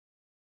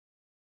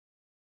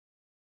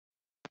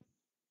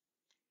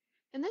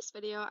In this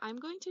video, I'm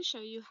going to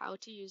show you how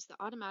to use the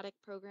automatic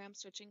program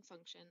switching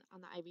function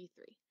on the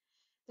IV3.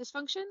 This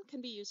function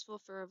can be useful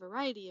for a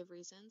variety of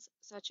reasons,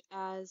 such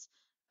as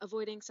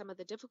avoiding some of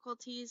the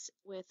difficulties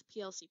with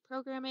PLC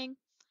programming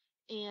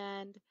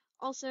and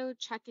also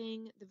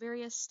checking the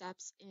various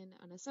steps in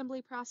an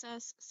assembly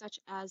process, such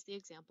as the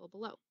example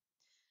below.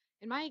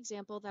 In my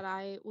example that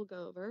I will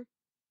go over,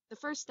 the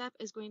first step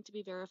is going to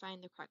be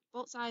verifying the correct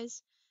bolt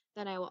size.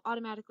 Then I will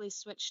automatically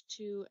switch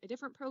to a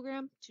different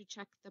program to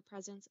check the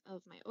presence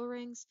of my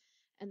O-rings.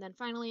 And then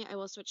finally, I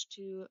will switch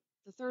to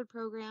the third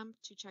program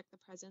to check the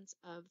presence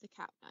of the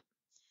cap nut.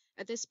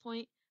 At this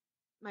point,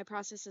 my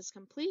process is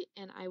complete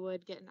and I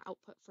would get an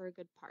output for a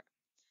good part.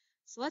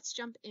 So let's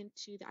jump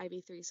into the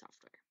IV3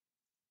 software.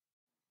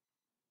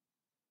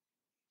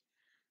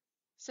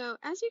 So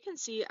as you can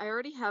see, I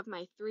already have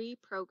my 3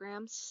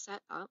 programs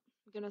set up.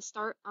 I'm going to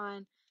start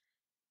on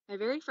my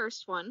very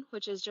first one,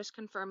 which is just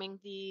confirming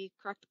the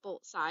correct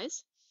bolt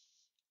size.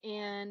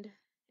 And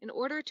in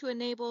order to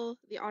enable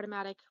the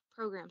automatic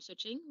program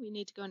switching, we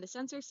need to go into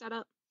Sensor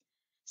Setup,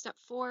 Step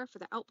 4 for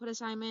the output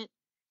assignment,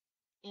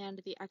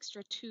 and the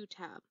Extra 2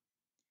 tab.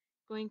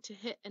 Going to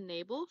hit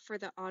Enable for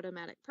the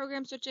automatic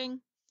program switching,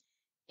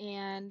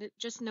 and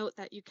just note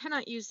that you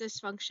cannot use this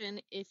function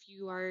if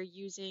you are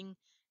using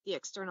the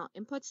external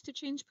inputs to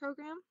change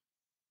program.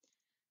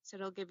 So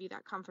it'll give you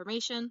that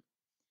confirmation.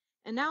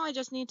 And now I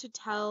just need to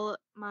tell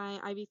my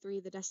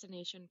IV3 the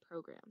destination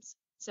programs.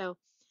 So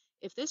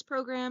if this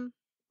program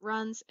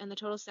runs and the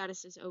total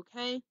status is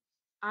okay,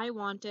 I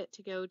want it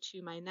to go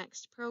to my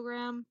next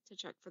program to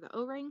check for the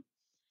O-ring.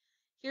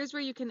 Here's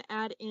where you can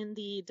add in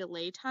the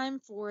delay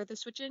time for the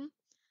switching.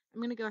 I'm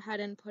going to go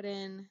ahead and put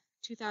in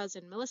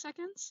 2000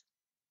 milliseconds.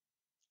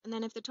 And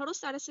then if the total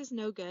status is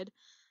no good,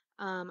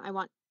 I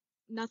want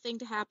nothing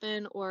to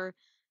happen, or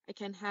I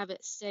can have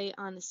it stay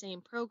on the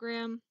same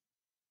program.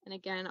 And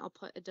again, I'll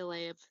put a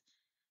delay of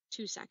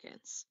 2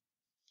 seconds.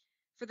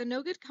 For the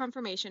no good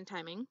confirmation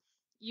timing,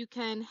 you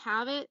can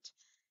have it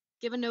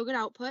give a no good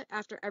output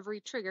after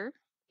every trigger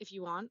if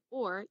you want,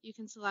 or you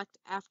can select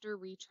after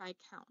retry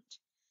count.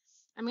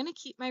 I'm going to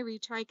keep my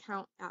retry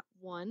count at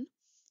 1,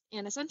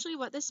 and essentially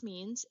what this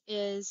means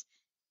is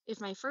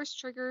if my first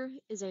trigger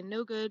is a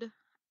no good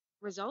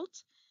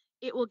result,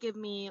 it will give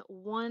me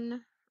 1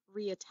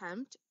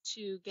 reattempt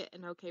to get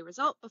an okay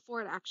result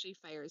before it actually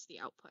fires the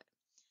output.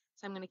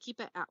 So I'm going to keep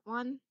it at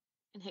 1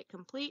 and hit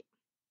complete.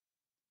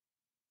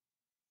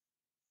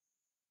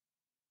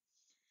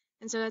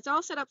 And so that's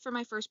all set up for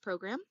my first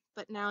program,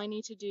 but now I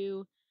need to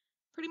do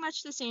pretty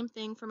much the same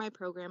thing for my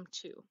program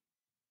 2.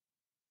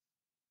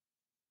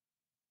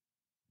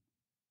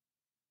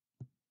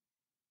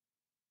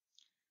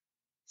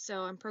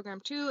 So on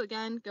program 2,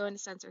 again, go into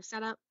Sensor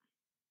Setup,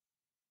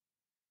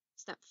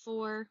 Step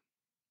 4,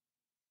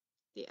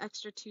 the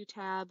Extra 2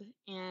 tab,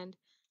 and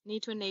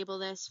need to enable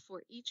this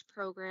for each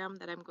program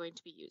that I'm going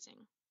to be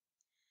using.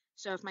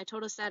 So if my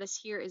total status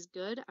here is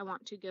good, I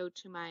want to go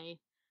to my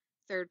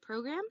third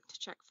program to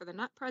check for the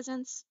nut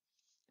presence.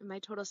 If my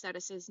total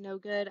status is no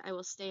good, I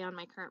will stay on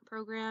my current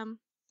program.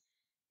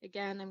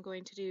 Again, I'm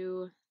going to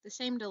do the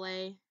same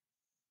delay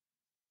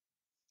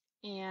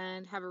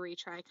and have a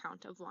retry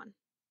count of 1.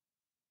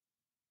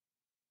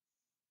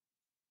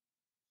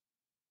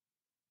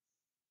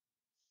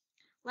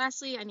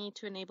 Lastly, I need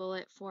to enable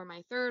it for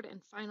my third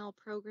and final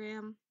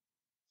program.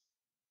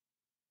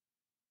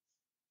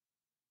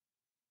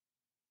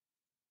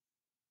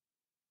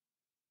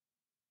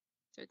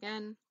 So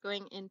again,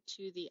 going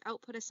into the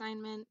output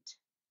assignment.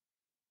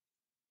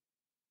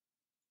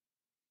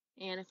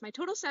 And if my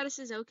total status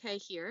is okay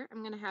here,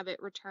 I'm going to have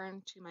it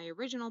return to my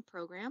original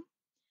program.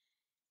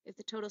 If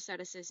the total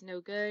status is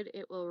no good,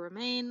 it will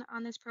remain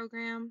on this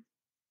program.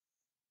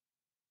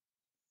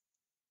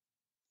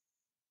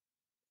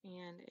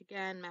 And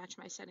again, match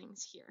my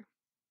settings here.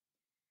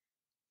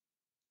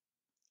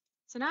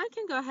 So now I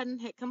can go ahead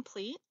and hit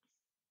complete.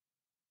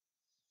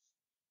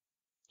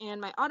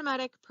 And my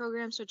automatic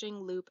program switching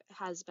loop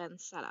has been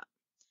set up.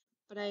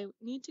 But I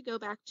need to go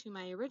back to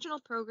my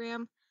original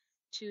program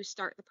to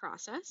start the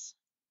process.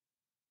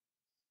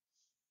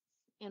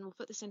 And we'll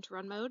put this into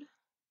run mode.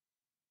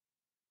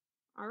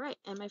 All right,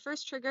 and my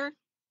first trigger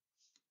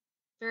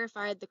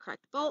verified the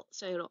correct bolt,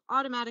 so it'll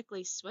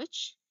automatically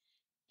switch.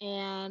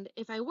 And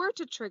if I were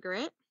to trigger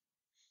it,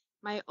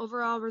 my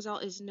overall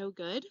result is no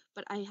good,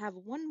 but I have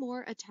one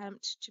more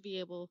attempt to be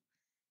able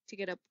to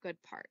get a good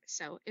part.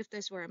 So if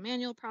this were a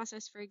manual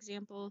process, for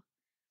example,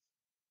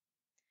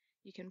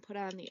 you can put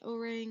on the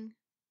O-ring,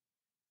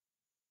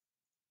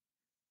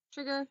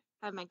 trigger,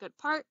 have my good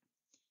part,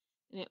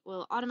 and it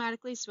will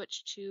automatically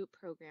switch to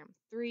program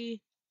 3.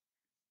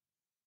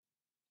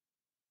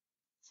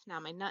 So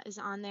now my nut is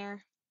on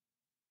there.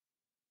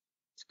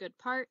 It's a good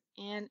part,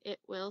 and it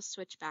will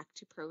switch back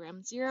to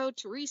program 0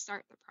 to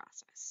restart the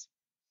process.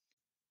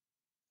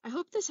 I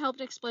hope this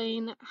helped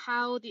explain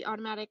how the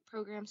automatic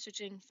program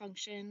switching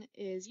function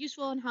is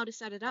useful and how to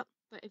set it up.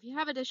 But if you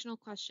have additional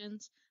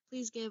questions,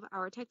 please give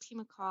our tech team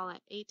a call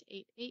at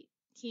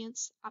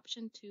 888-KEYENCE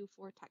option 2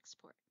 for tech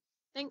support.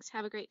 Thanks,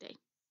 have a great day.